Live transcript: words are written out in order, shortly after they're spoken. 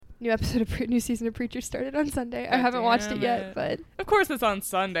New season of Preacher started on Sunday. I haven't watched it yet, but of course it's on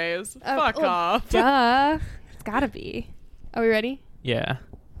Sundays. Fuck off. Duh. It's gotta be. Are we ready? Yeah.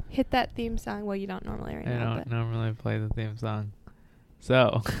 Hit that theme song. Well, you don't normally I don't normally play the theme song.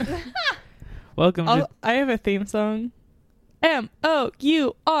 So, welcome to... I have a theme song. MOURNING,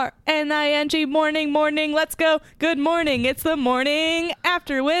 morning, let's go. Good morning. It's the morning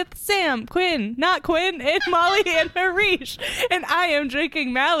after with Sam, Quinn, not Quinn, and Molly and Harish. And I am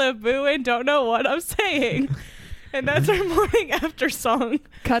drinking Malibu and don't know what I'm saying. And that's our morning after song.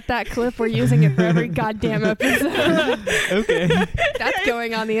 Cut that clip. We're using it for every goddamn episode. Okay. That's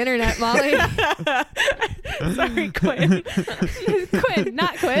going on the internet, Molly. Sorry, Quinn. Quinn,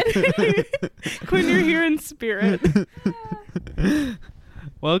 not Quinn. Quinn, you're here in spirit.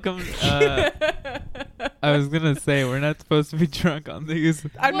 Welcome. I was going to say, we're not supposed to be drunk on these.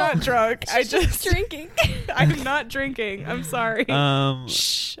 I'm not drunk. I just drinking. I'm not drinking. I'm sorry.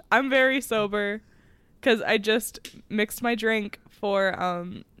 Shh. I'm very sober. Because I just mixed my drink for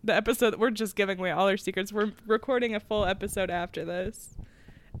the episode. We're just giving away all our secrets. We're recording a full episode after this.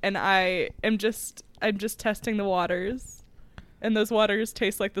 And I'm just testing the waters. And those waters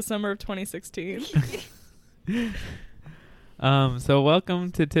taste like the summer of 2016. So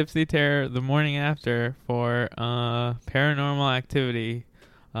welcome to Tipsy Terror the morning after for Paranormal Activity.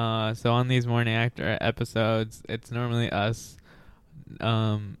 So on these morning after episodes, it's normally us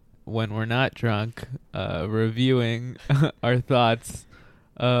when we're not drunk, reviewing our thoughts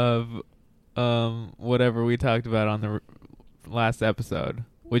of whatever we talked about on the last episode,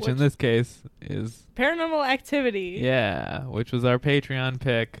 which in this case is Paranormal Activity. Yeah, which was our Patreon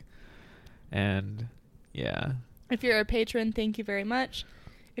pick. And yeah. If you're a patron, thank you very much.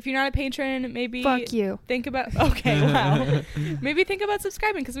 If you're not a patron, maybe fuck you. Think about wow. Maybe think about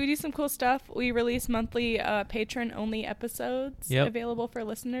subscribing because we do some cool stuff. We release monthly patron-only episodes available for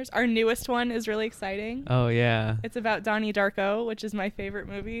listeners. Our newest one is really exciting. Oh yeah, it's about Donnie Darko, which is my favorite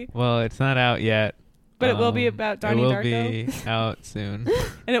movie. Well, it's not out yet, but it will be about Donnie Darko. It will be out soon.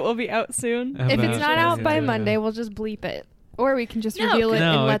 And it will be out soon. If it's not out by Monday, we'll just bleep it, or we can just reveal it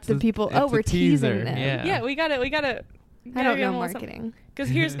and let the people. We're teasing them. Yeah, we got it. I don't know marketing. Because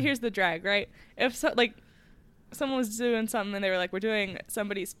here's the drag, right? If someone was doing something and they were like, we're doing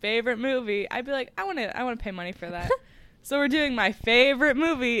somebody's favorite movie, I'd be like, I want to pay money for that. So we're doing my favorite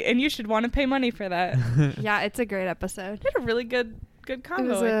movie, and you should want to pay money for that. Yeah, it's a great episode. It had a really good combo. It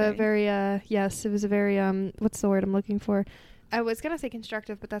was a very it was a very what's the word I'm looking for? I was gonna say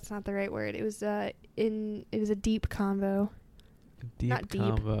constructive, but that's not the right word. It was a deep combo. Not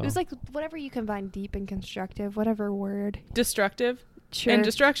combo. Deep. It was like whatever you combine deep and constructive, whatever word. Destructive. Sure. And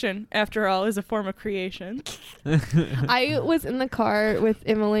destruction, after all, is a form of creation. I was in the car with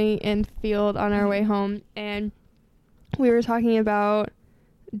Emily and Field on our way home, and we were talking about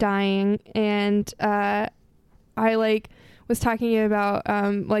dying, and I was talking about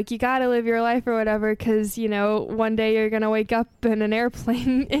you gotta live your life or whatever, because one day you're gonna wake up and an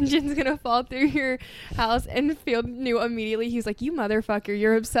airplane engine's gonna fall through your house. And Field knew immediately. He was like, you motherfucker,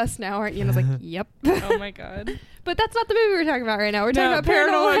 you're obsessed now, aren't you? And I was like, yep. Oh my god. But that's not the movie we're talking about right now. We're talking about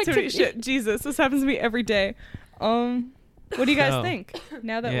Paranormal Activity. Shit, Jesus, this happens to me every day. What do you guys think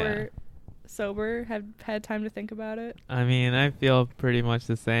now that we're sober, have had time to think about it? I mean, I feel pretty much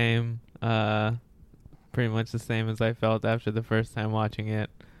the same as I felt after the first time watching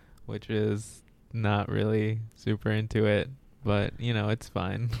it, which is not really super into it, but it's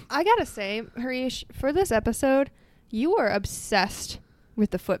fine. I gotta say, Harish, for this episode, you are obsessed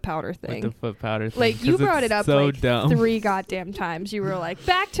with the foot powder thing. With the foot powder thing. Like, you brought it up so dumb. 3 goddamn times. You were like,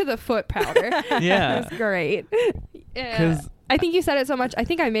 back to the foot powder. Yeah. That's great. I think you said it so much. I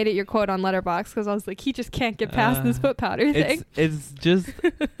think I made it your quote on Letterboxd because I was like, he just can't get past this foot powder thing. It's just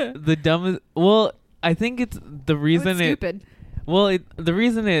the dumbest. Well, I think it's the reason stupid. The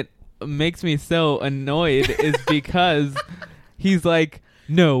reason it makes me so annoyed is because he's like,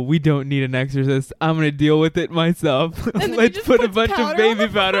 no, we don't need an exorcist. I'm going to deal with it myself. Let's put a bunch of baby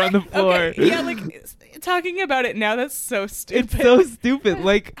powder on the floor. Okay, yeah, talking about it now, that's so stupid. It's so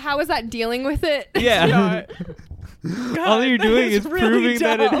stupid. How is that dealing with it? Yeah. God, all you're doing is really proving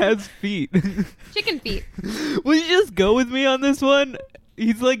dumb. That it has feet. Chicken feet. Will you just go with me on this one?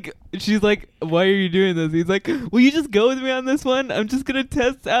 She's like, why are you doing this? He's like, will you just go with me on this one? I'm just going to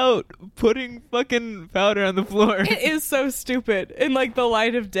test out putting fucking powder on the floor. It is so stupid. In the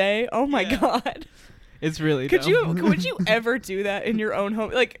light of day. Oh my God. It's really dumb. Would you ever do that in your own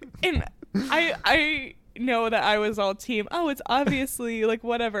home? I know that I was all team, it's obviously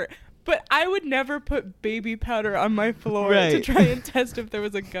whatever. But I would never put baby powder on my floor to try and test if there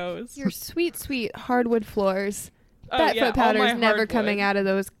was a ghost. Your sweet, sweet hardwood floors. that foot powder all my is never hardwood. coming out of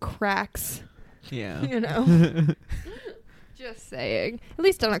those cracks. Yeah. You know. Just saying. At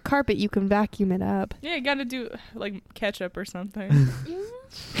least on a carpet, you can vacuum it up. Yeah, you gotta do like ketchup or something.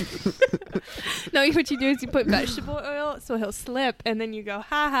 No, what you do is you put vegetable oil so he'll slip, and then you go,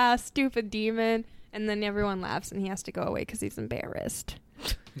 ha ha, stupid demon, and then everyone laughs and he has to go away because he's embarrassed.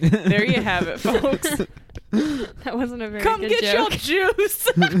 There you have it, folks. That wasn't a very Come good get joke. your juice.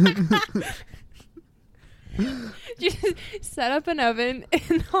 Just set up an oven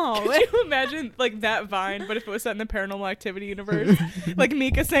in the hallway. Could you imagine like that Vine, but if it was set in the Paranormal Activity universe? Like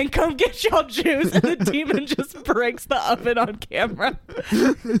Mika saying, "Come get your juice," and the demon just breaks the oven on camera.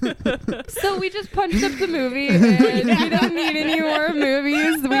 So we just punched up the movie, and we don't need any more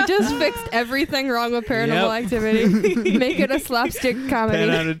movies. We just fixed everything wrong with Paranormal Activity. Make it a slapstick comedy 10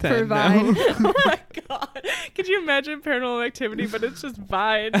 out of 10 for Vine. now. Oh my god! Could you imagine Paranormal Activity, but it's just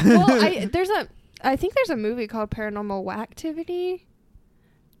Vine? Well, I think there's a movie called Paranormal Whacktivity,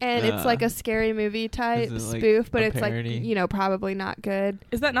 and it's like a scary movie type is it like spoof, but a it's parody? like, you know, probably not good.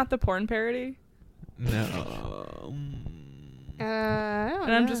 Is that not the porn parody? No. I don't And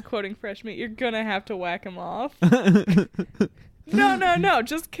know. I'm just quoting Fresh Meat. You're gonna have to whack him off. No,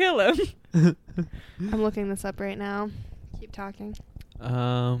 just kill him. I'm looking this up right now. Keep talking.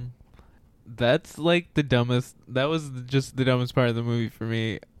 That's like the dumbest. That was just the dumbest part of the movie for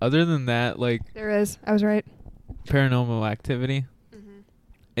me. Other than that, like There is. I was right. Paranormal Activity,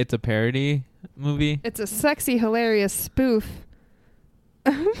 it's a parody movie. It's a sexy, hilarious spoof.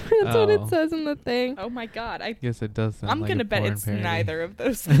 That's what it says in the thing. Oh my god! I Guess it does. Sound I'm like gonna a bet porn it's parody. neither of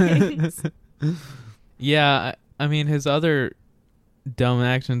those things. Yeah, I mean his other dumb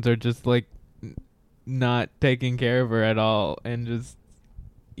actions are just like not taking care of her at all, and just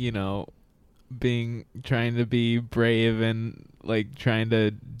trying to be brave and like trying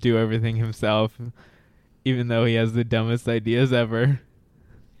to do everything himself, even though he has the dumbest ideas ever.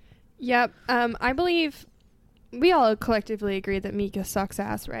 Yep. I believe we all collectively agree that Mika sucks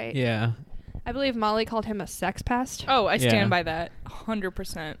ass, right? Yeah. I believe Molly called him a sex pest. Oh, I stand Yeah. by that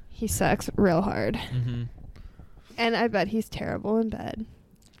 100%. He sucks real hard. Mm-hmm. And I bet he's terrible in bed.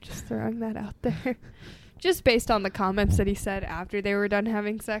 Just throwing that out there. Just based on the comments that he said after they were done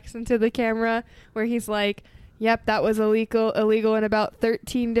having sex into the camera, where he's like, yep, that was illegal in about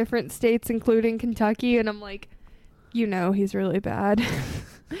 13 different states, including Kentucky. And I'm like, he's really bad.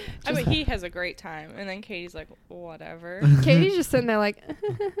 I mean, he has a great time. And then Katie's like, whatever. Katie's just sitting there like,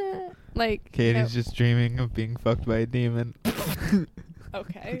 like. Katie's just dreaming of being fucked by a demon.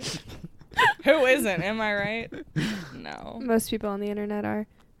 Okay. Who isn't? Am I right? No. Most people on the internet are.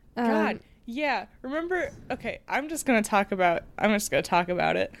 God. Yeah. Remember? Okay. I'm just gonna talk about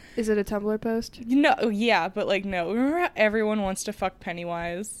it. Is it a Tumblr post? Yeah, but like, no. Remember how everyone wants to fuck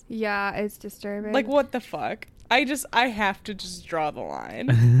Pennywise? Yeah, it's disturbing. Like, what the fuck? I have to just draw the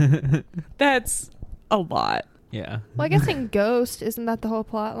line. That's a lot. Yeah. Well, I guess in Ghost, isn't that the whole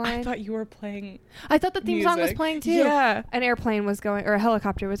plot line? I thought you were playing. I thought the theme song was music. playing too. Yeah. An airplane was going, or a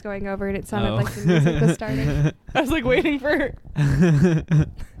helicopter was going over, and it sounded like the music was starting. I was like waiting for.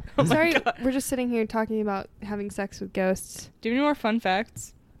 Oh Sorry, my God. we're just sitting here talking about having sex with ghosts. Do you have any more fun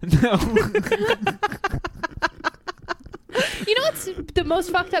facts? No. You know what's the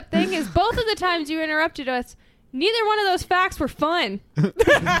most fucked up thing is both of the times you interrupted us, neither one of those facts were fun.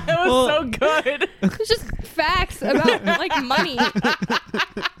 That was so good. It's just facts about like money.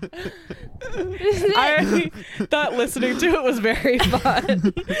 I thought listening to it was very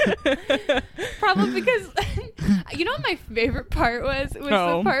fun. Probably because you know what my favorite part was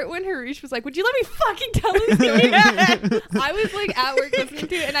the part when Harish was like, "Would you let me fucking tell this story?" I was like at work listening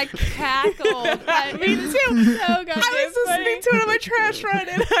to it and I cackled. Me too. So goddamn I was listening to it on my trash run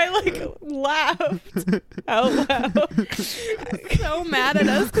and I like laughed out loud. so mad at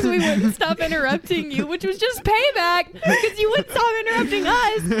us because we wouldn't stop interrupting you, which was just payback because you wouldn't stop interrupting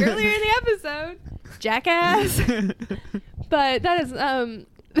us earlier in the episode, jackass. But that is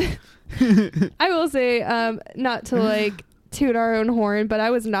I will say not to like toot our own horn, but I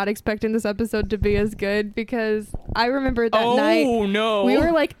was not expecting this episode to be as good because I remember that night. Oh no. We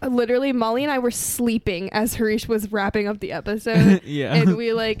were like literally Molly and I were sleeping as Harish was wrapping up the episode. Yeah. And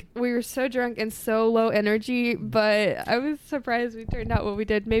we were so drunk and so low energy, but I was surprised we turned out what we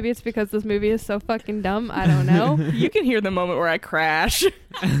did. Maybe it's because this movie is so fucking dumb. I don't know. You can hear the moment where I crash.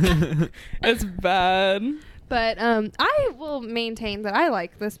 It's bad. But I will maintain that I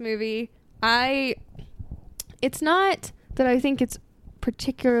like this movie. It's not that I think it's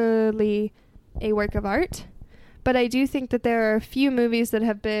particularly a work of art, but I do think that there are a few movies that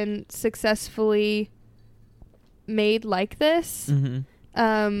have been successfully made like this.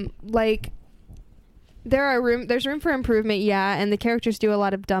 Mm-hmm. Like there's room for improvement, yeah, and the characters do a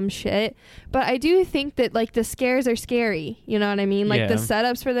lot of dumb shit, but I do think that like the scares are scary, you know what I mean? Like the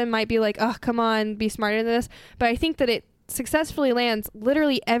setups for them might be like, oh, come on, be smarter than this, but I think that it successfully lands.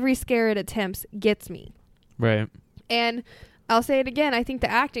 Literally every scare it attempts gets me. Right. And I'll say it again, I think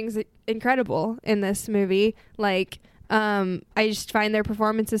the acting's incredible in this movie. Like, I just find their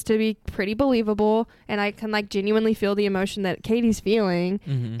performances to be pretty believable, and I can like genuinely feel the emotion that Katie's feeling.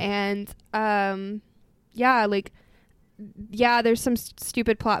 And there's some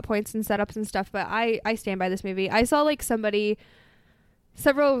stupid plot points and setups and stuff, but I stand by this movie. I saw like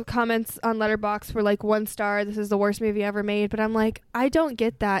several comments on Letterboxd were like 1 star, this is the worst movie ever made, but I'm like, I don't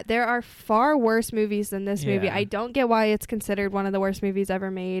get that. There are far worse movies than this movie. I don't get why it's considered one of the worst movies ever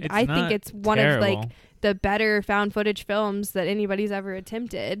made. I think it's one of like the better found footage films that anybody's ever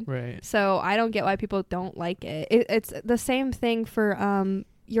attempted. Right. So I don't get why people don't like it. It's the same thing for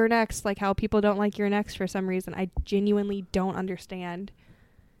Your Next, like how people don't like Your Next for some reason. I genuinely don't understand.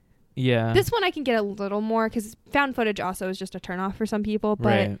 Yeah. This one I can get a little more because found footage also is just a turnoff for some people,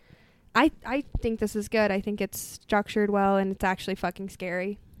 but I think this is good. I think it's structured well and it's actually fucking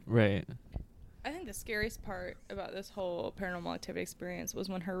scary. Right. I think the scariest part about this whole Paranormal Activity experience was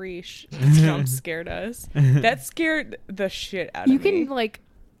when Harish jump scared us. That scared the shit out of me. You can like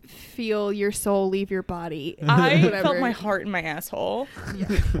feel your soul leave your body. I felt my heart in my asshole.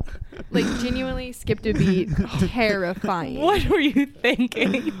 Yeah. Like genuinely skipped a beat. Terrifying. What were you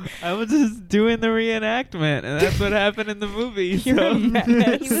thinking? I was just doing the reenactment, and that's what happened in the movie. You're a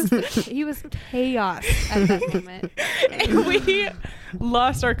mess. He was chaos at that moment. And we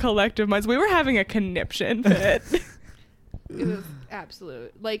lost our collective minds. We were having a conniption fit. It was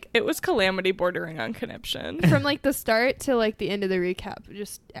absolute. Like, it was calamity bordering on conniption. From like the start to like the end of the recap,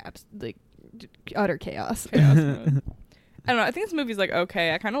 just like utter chaos. I don't know. I think this movie's like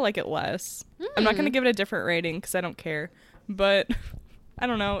okay. I kind of like it less. I'm not gonna give it a different rating because I don't care. But I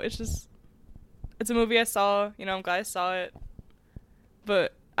don't know. It's a movie I saw. You know, I'm glad I saw it.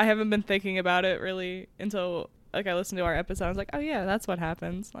 But I haven't been thinking about it really until like I listened to our episode. I was like, oh yeah, that's what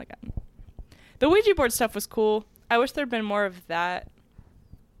happens. Like, the Ouija board stuff was cool. I wish there'd been more of that.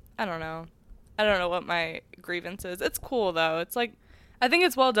 I don't know what my grievance is. It's cool though. It's like, I think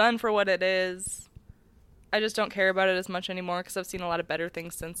it's well done for what it is. I just don't care about it as much anymore because I've seen a lot of better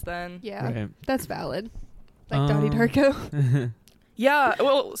things since then. Yeah, That's valid. Like Donnie Darko. Yeah,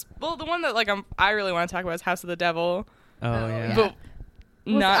 well, the one that like I really want to talk about is House of the Devil. Oh yeah. But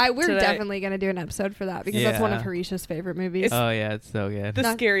we're definitely gonna do an episode for that because that's one of Harish's favorite movies. Oh yeah, it's so good.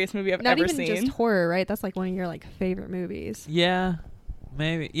 The scariest movie I've ever seen. Not even just horror, right? That's like one of your like favorite movies. Yeah,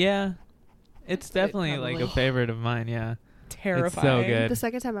 maybe. Yeah, it's definitely like a favorite of mine. Yeah. Terrifying. It's so good. The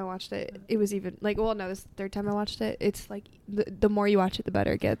second time I watched it, it was even like, well, no, this third time I watched it, it's like the more you watch it, the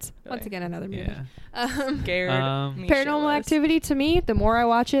better it gets. Really? Once again, another movie. Yeah. Scared. Paranormal Activity, to me, the more I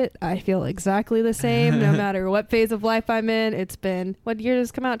watch it, I feel exactly the same, no matter what phase of life I'm in. It's been, what year does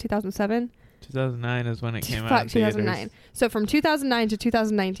this come out? 2007? 2009 is when it came out. 2009. So from 2009 to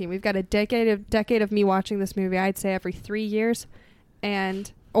 2019, we've got a decade of me watching this movie. I'd say every 3 years,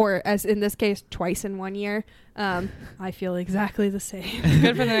 or as in this case, twice in 1 year. I feel exactly the same. You're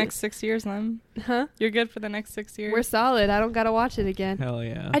good for the next 6 years, then? Huh? You're good for the next 6 years? We're solid. I don't gotta watch it again. Hell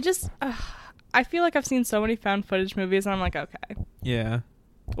yeah. I feel like I've seen so many found footage movies, and I'm like, okay. Yeah.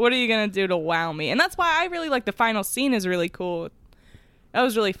 What are you gonna do to wow me? And that's why I really like the final scene is really cool. That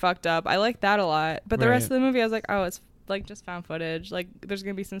was really fucked up. I like that a lot. But the rest of the movie, I was like, oh, it's like just found footage. Like, there's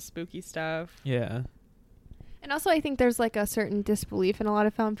gonna be some spooky stuff. Yeah. And also, I think there's like a certain disbelief in a lot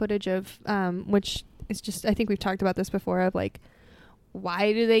of found footage of, which is just, I think we've talked about this before, of like,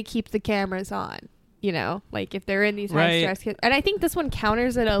 why do they keep the cameras on? You know, like if they're in these high stress, and I think this one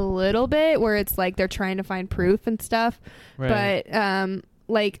counters it a little bit, where it's like they're trying to find proof and stuff. Right. But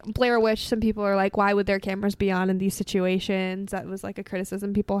like Blair Witch, some people are like, why would their cameras be on in these situations? That was like a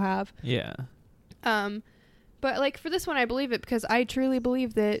criticism people have. Yeah. But like for this one, I believe it because I truly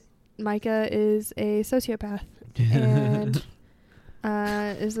believe that Micah is a sociopath and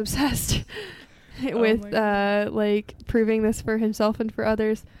is obsessed with like proving this for himself and for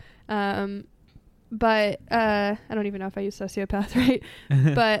others. But I don't even know if I use sociopath right.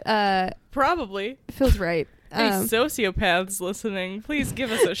 But probably feels right. Any sociopaths listening, please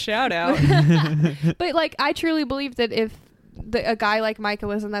give us a shout out. But like I truly believe that if a guy like Micah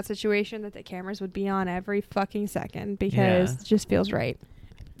was in that situation, that the cameras would be on every fucking second because it just feels right.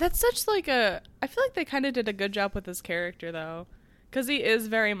 That's such like I feel like they kind of did a good job with his character though, because he is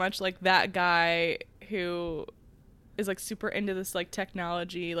very much like that guy who is like super into this like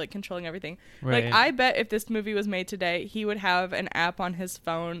technology, like controlling everything. Right. Like I bet if this movie was made today, he would have an app on his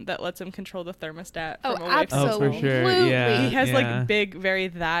phone that lets him control the thermostat Oh, from away from Oh, his for phone. sure. Yeah. He has yeah. like big, very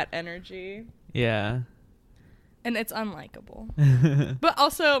that energy. Yeah. And it's unlikable. But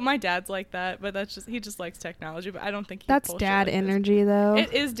also, my dad's like that. But that's just he just likes technology. But I don't think That's dad like energy, though.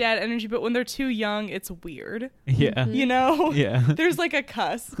 It is dad energy. But when they're too young, it's weird. Yeah. Mhm. You know? Yeah. There's like a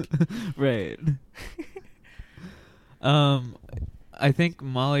cusp. Right. I think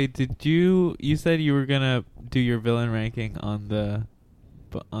Molly, did you said you were gonna do your villain ranking on the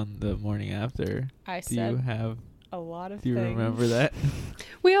morning after? I Do said you have? a lot of Do you things. remember that?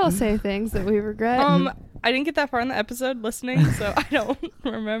 We all say things that we regret. I didn't get that far in the episode listening, so I don't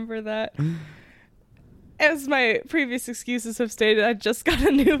remember that. As my previous excuses have stated, I just got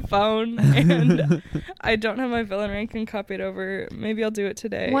a new phone and I don't have my villain ranking copied over. Maybe I'll do it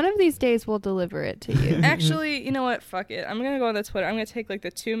today. One of these days we'll deliver it to you. Actually, you know what? Fuck it. I'm going to go on the Twitter. I'm going to take like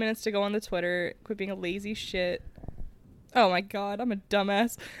the 2 minutes to go on the Twitter. Quit being a lazy shit. Oh my god, I'm a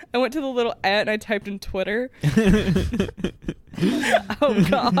dumbass. I went to the little and I typed in Twitter. Oh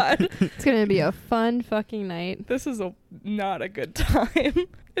god. It's going to be a fun fucking night. This is not a good time.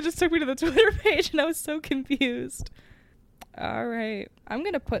 It just took me to the Twitter page and I was so confused. All right. I'm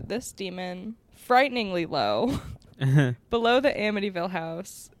going to put this demon frighteningly low. Below the Amityville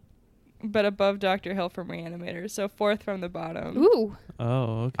house, but above Dr. Hill from Reanimator. So fourth from the bottom. Ooh.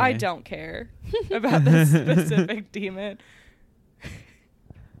 Oh, okay. I don't care about this specific demon.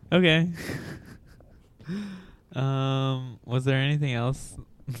 Okay. Was there anything else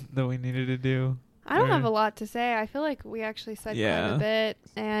that we needed to do? I don't Or- have a lot to say. I feel like we actually said quite Yeah. a bit.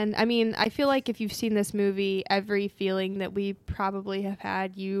 And I mean, I feel like if you've seen this movie, every feeling that we probably have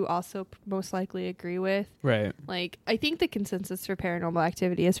had, you also most likely agree with. Right. Like, I think the consensus for Paranormal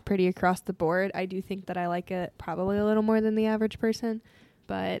Activity is pretty across the board. I do think that I like it probably a little more than the average person,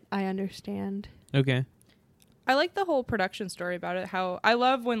 but I understand. Okay. I like the whole production story about it. How I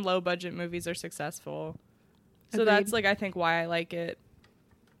love when low budget movies are successful. So Agreed. that's like I think why I like it,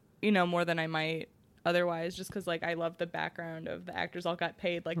 you know, more than I might otherwise, just because like I love the background of the actors all got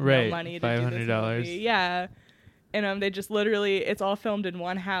paid like Right, no money to do this $500. movie. Yeah. And they just literally it's all filmed in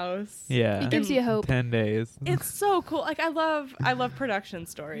one house. Yeah. It gives you hope. 10 days. It's so cool. Like I love production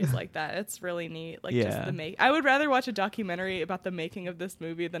stories like that. It's really neat. Like just Yeah. the make. I would rather watch a documentary about the making of this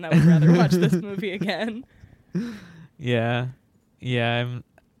movie than I would rather watch this movie again. Yeah. Yeah,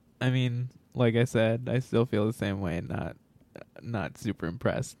 I mean, like I said, I still feel the same way, not super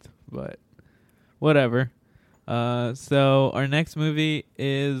impressed, but whatever. So our next movie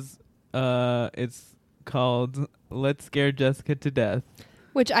is it's called Let's Scare Jessica to Death,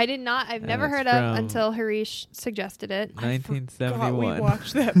 Which I did not, I've never it's heard of from until Harish suggested it. 1971. God, we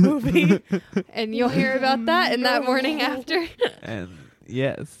watched that movie. And you'll hear about that in that morning after. And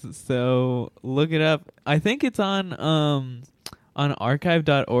yes, so look it up. I think it's on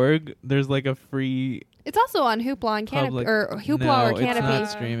archive.org. There's like a free It's also on Hoopla and Canopy, public. or Hoopla no, or Canopy. It's not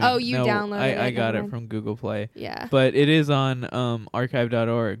streaming. Oh, you No, downloaded it. I got Never it mind. from Google Play. Yeah. But it is on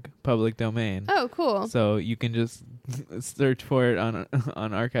archive.org, public domain. Oh, cool. So you can just search for it on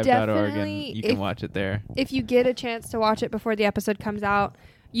archive.org Definitely, and you can watch it there. If you get a chance to watch it before the episode comes out,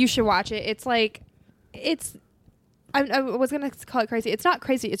 you should watch it. It's like, I was going to call it crazy. It's not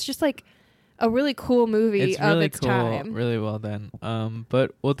crazy. It's just like a really cool movie It's of really its cool, time. really well done.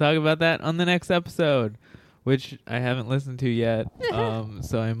 But we'll talk about that on the next episode, which I haven't listened to yet.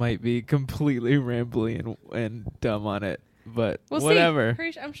 So I might be completely rambly and dumb on it. But We'll whatever. see.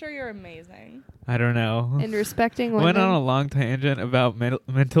 Harish, I'm sure you're amazing. I don't know. And respecting women. Went on a long tangent about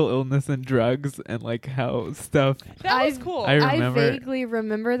mental illness and drugs and like how stuff. That was I've- cool. I I remember vaguely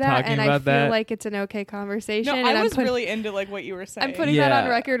remember that, talking and I about feel that. like it's an okay conversation. no, and I I'm was really into like what you were saying. I'm putting that on Yeah.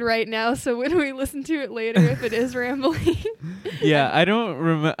 record right now, so when we listen to it later, if it is rambling. Yeah, I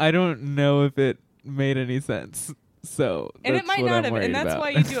don't know if it made any sense. So and that's it might what not I'm have, worried and that's about. why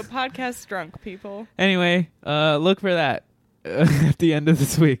you do a podcast drunk, people. Anyway, look for that at the end of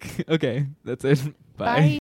this week. Okay, that's it. Bye. Bye.